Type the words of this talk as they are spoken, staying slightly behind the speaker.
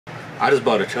I just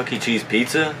bought a Chuck E. Cheese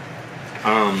pizza.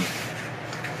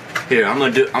 Here, I'm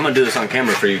gonna do this on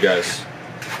camera for you guys.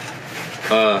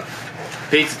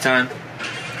 Pizza time.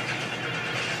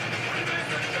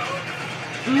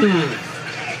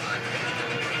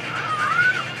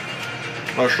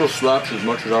 Oh, it still slaps as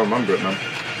much as I remember it, man.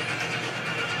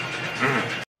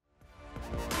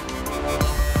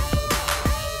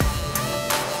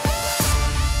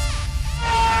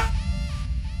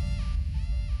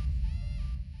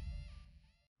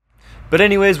 But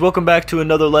anyways, welcome back to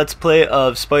another Let's Play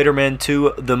of Spider-Man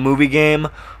 2, the movie game.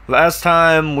 Last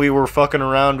time we were fucking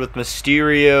around with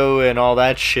Mysterio and all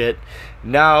that shit.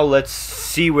 Now let's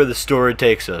see where the story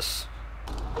takes us.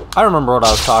 I remember what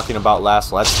I was talking about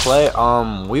last Let's Play.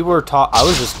 I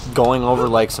was just going over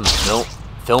like some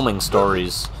filming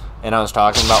stories, and I was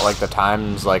talking about like the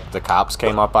times like the cops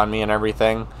came up on me and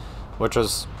everything, which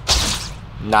was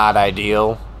not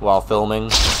ideal while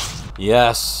filming.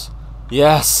 Yes.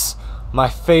 My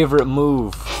favorite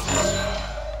move.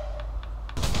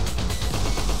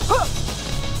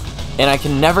 And I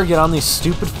can never get on these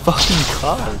stupid fucking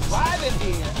cars.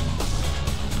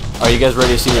 Are you guys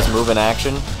ready to see this move in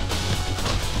action?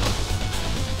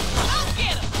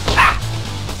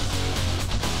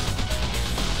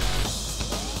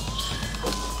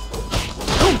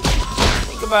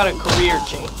 Think about a career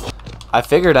change. I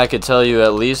figured I could tell you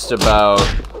at least about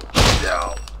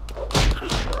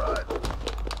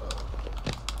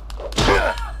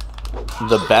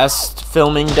the best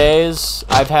filming days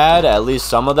I've had, at least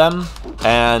some of them,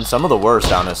 and some of the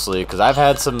worst, honestly, because I've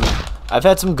had some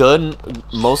good,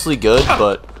 mostly good,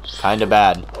 but kind of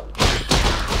bad.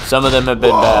 Some of them have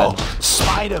been bad.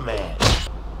 Spider-Man.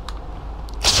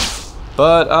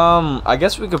 But I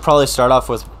guess we could probably start off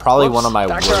with one of my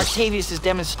worst. Dr. Octavius'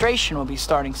 demonstration will be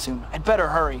starting soon. I'd better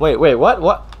hurry. Wait,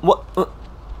 what?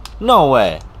 No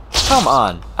way. Come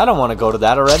on. I don't want to go to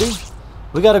that already.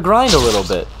 We gotta grind a little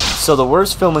bit. So the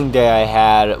worst filming day I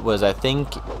had was, I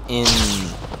think, in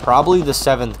probably the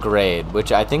 7th grade,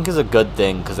 which I think is a good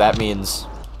thing, because that means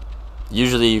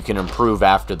usually you can improve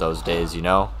after those days, you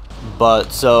know?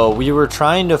 But, so, we were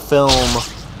trying to film,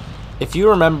 if you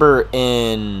remember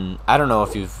in, I don't know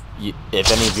if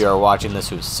any of you are watching this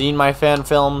who've seen my fan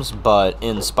films, but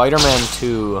in Spider-Man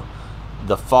 2,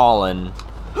 The Fallen,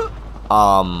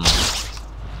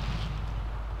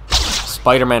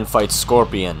 Spider-Man fights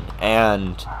Scorpion,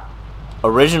 and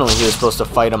originally he was supposed to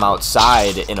fight him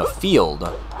outside in a field,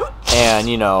 and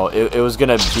you know, it was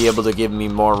gonna be able to give me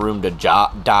more room to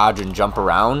dodge and jump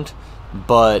around,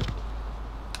 but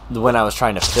when I was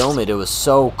trying to film it, it was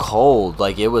so cold.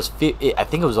 Like, I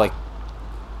think it was like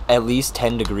at least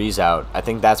 10 degrees out. I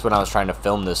think that's when I was trying to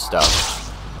film this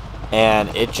stuff, and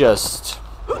it just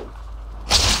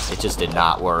did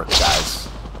not work, guys.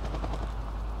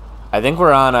 I think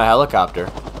we're on a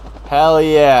helicopter. Hell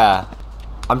yeah.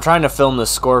 I'm trying to film the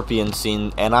Scorpion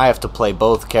scene, and I have to play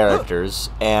both characters,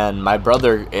 and my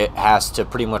brother has to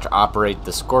pretty much operate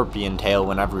the Scorpion tail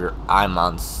whenever I'm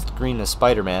on screen as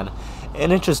Spider-Man,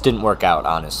 and it just didn't work out,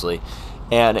 honestly.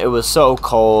 And it was so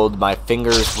cold, my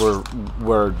fingers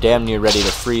were damn near ready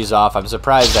to freeze off. I'm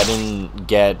surprised I didn't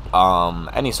get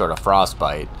any sort of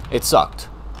frostbite. It sucked.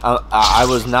 I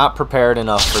was not prepared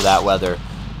enough for that weather,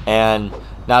 and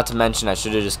not to mention, I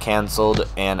should have just canceled,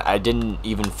 and I didn't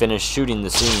even finish shooting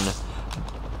the scene,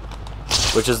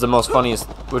 which is the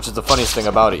funniest thing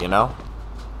about it, you know?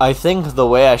 I think the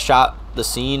way I shot the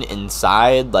scene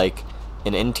inside, like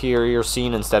an interior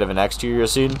scene instead of an exterior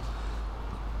scene,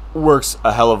 works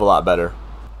a hell of a lot better.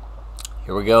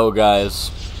 Here we go,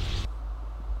 guys.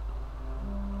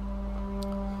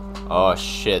 Oh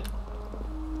shit.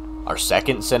 Our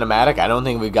second cinematic? I don't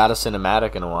think we got a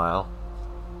cinematic in a while.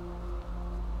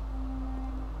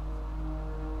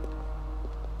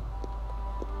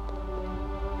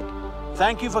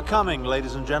 Thank you for coming,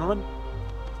 ladies and gentlemen.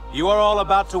 You are all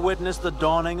about to witness the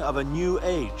dawning of a new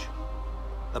age.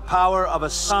 The power of a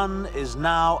sun is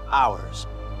now ours.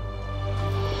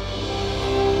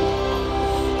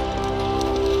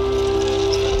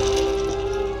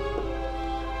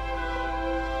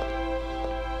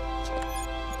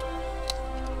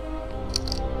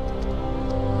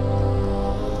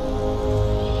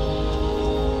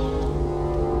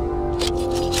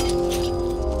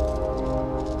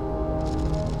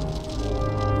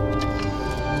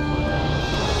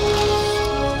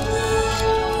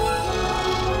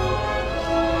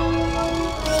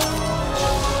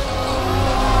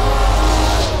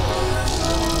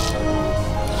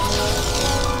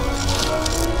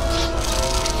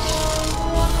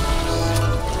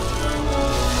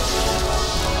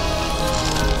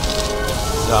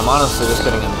 So I'm honestly just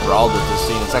getting enthralled with this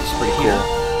scene. It's actually pretty cool.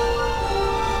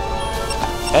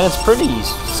 And it's pretty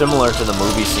similar to the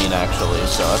movie scene, actually,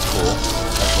 so that's cool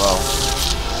as well.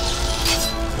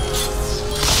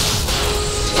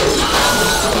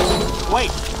 Wait,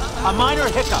 a minor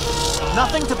hiccup.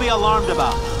 Nothing to be alarmed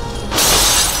about.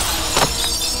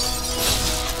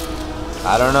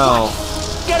 I don't know.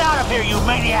 Get out of here, you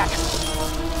maniac!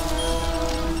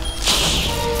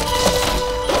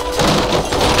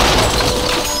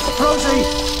 Rosie!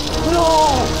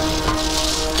 No!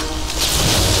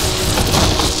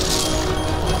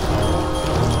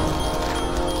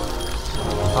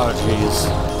 Oh, jeez.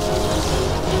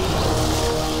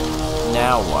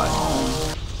 Now what?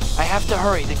 I have to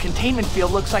hurry. The containment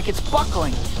field looks like it's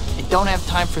buckling. I don't have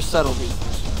time for subtlety.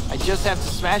 I just have to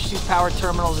smash these power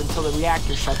terminals until the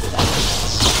reactor shuts down.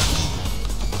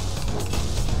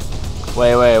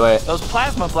 Wait. Those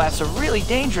plasma blasts are really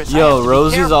dangerous. Yo,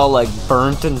 Rosie's all like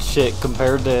burnt and shit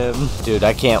compared to him. Dude,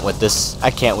 I can't with this.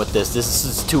 I can't with this. This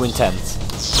is too intense.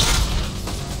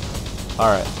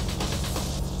 Alright.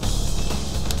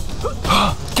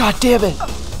 God damn it!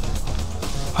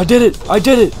 I did it! I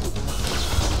did it!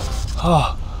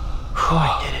 Oh.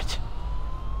 I did it.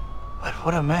 But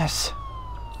what a mess.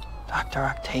 Dr.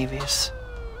 Octavius.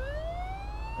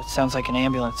 It sounds like an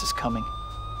ambulance is coming.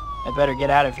 I better get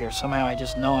out of here. Somehow I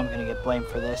just know I'm gonna get blamed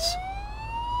for this.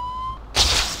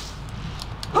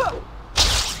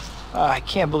 I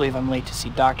can't believe I'm late to see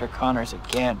Dr. Connors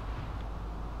again.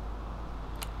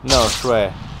 No, Shui.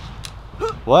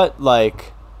 What?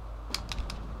 Like...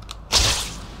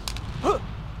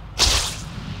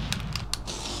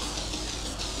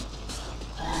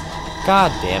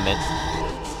 God damn it.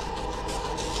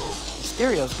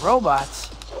 Mysterio's robots.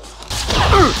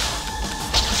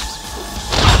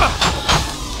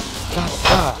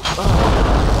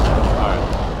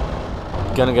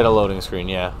 Alright. Gonna get a loading screen,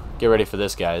 yeah. Get ready for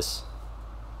this, guys.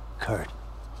 Kurt.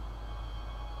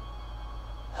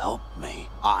 Help me.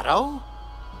 Otto?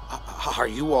 Are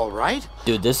you all right?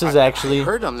 Dude, this is actually I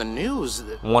heard on the news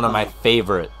that one of my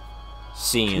favorite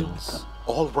scenes.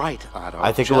 all right, Otto.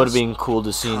 I think it would have just been cool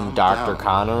to see calm Dr. down.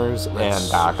 Connors Let's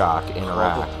and Doc Ock call the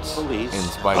interact police. in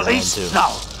Spider-Man Police? 2.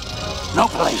 No! No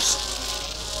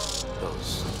police!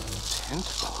 Those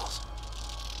tentacles.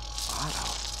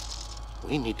 Otto,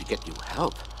 we need to get you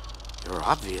help. You're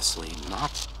obviously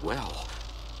not well.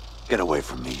 Get away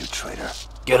from me, you traitor.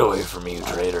 Get away from me, you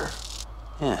traitor.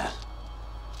 Yeah.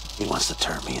 He wants to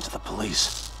turn me into the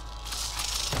police.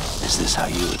 Is this how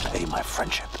you repay my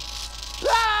friendship?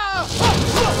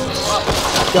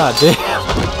 God damn.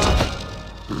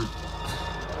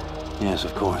 Yes,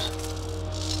 of course.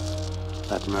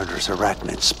 That murderous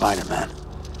arachnid Spider-Man.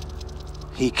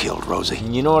 He killed Rosie.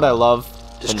 You know what I love?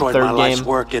 Destroyed in the my third life's game,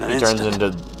 work in an he turns instant.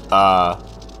 into the I'll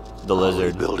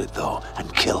lizard. rebuild it though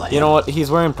and kill him. You know what? He's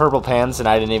wearing purple pants, and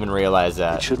I didn't even realize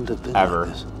that. It shouldn't have been ever.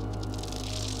 like this.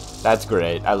 That's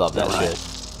great. I love that You're right. shit.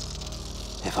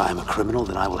 If I am a criminal,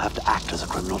 then I will have to act as a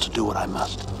criminal to do what I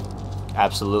must.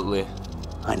 Absolutely.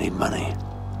 I need money.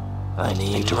 I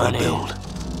need to money. rebuild.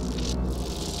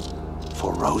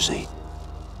 For Rosie.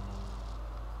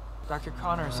 Dr.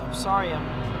 Connors, I'm sorry,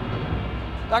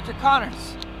 Dr.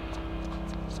 Connors!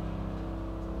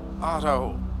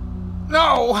 Otto.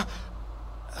 No!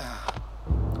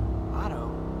 Otto?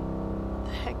 What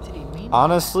the heck did he mean?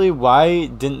 Honestly, why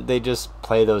didn't they just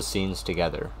play those scenes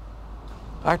together?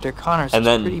 Dr. Connors And is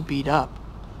then- pretty beat up,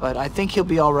 but I think he'll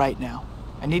be all right now.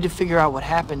 I need to figure out what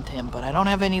happened to him, but I don't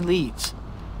have any leads.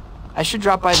 I should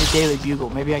drop by the Daily Bugle.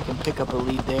 Maybe I can pick up a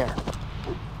lead there.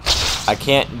 I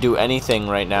can't do anything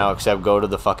right now except go to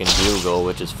the fucking Bugle,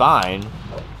 which is fine.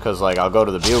 Because, like, I'll go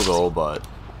to the Bugle, but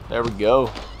there we go.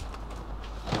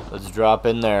 Let's drop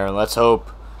in there and let's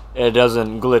hope it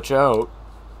doesn't glitch out.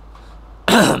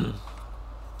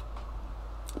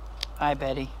 Hi,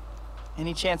 Betty.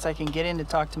 Any chance I can get in to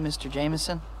talk to Mr.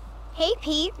 Jameson? Hey,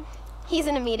 Pete. He's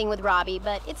in a meeting with Robbie,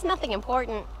 but it's nothing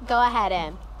important. Go ahead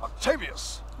in.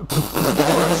 Octavius!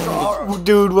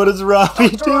 Dude, what is Robbie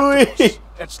Dr. doing? Octopus.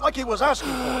 It's like he was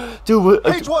asking for it. Dude, what,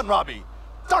 Page 1, Robbie.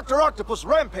 Dr. Octopus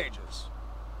rampages.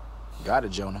 Got it,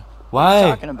 Jonah. What are you why?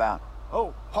 talking about?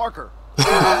 Oh, Parker.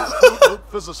 The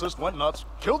physicist went nuts,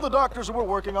 killed the doctors who were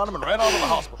working on him, and ran out of the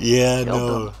hospital. Yeah, Killed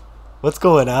no. him. What's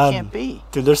going on? Can't be.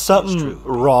 Dude, there's something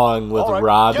wrong with All right,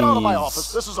 Robbie's get out of my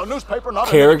office. This is a newspaper, not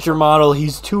character model.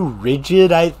 He's too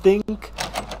rigid, I think.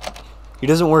 He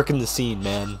doesn't work in the scene,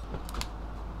 man.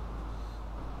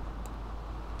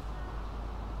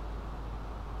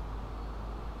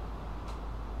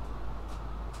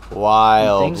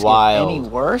 Wild, Things wild. get any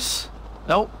worse?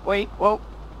 Nope. Wait. Whoa.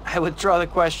 I withdraw the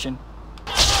question.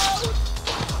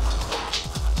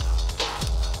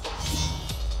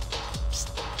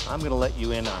 I'm going to let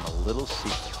you in on a little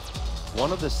secret.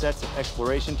 One of the sets of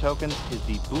exploration tokens is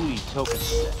the booty token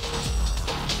set.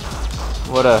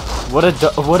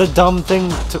 What a dumb thing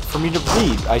for me to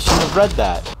read. I shouldn't have read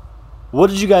that. What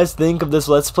did you guys think of this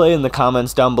Let's Play in the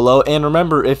comments down below? And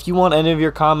remember, if you want any of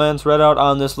your comments read out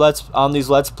on these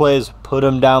Let's Plays, put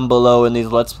them down below in these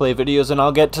Let's Play videos and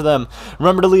I'll get to them.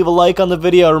 Remember to leave a like on the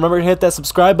video. Remember to hit that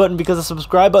subscribe button because the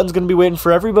subscribe button's going to be waiting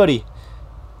for everybody.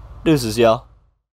 Deuces, y'all.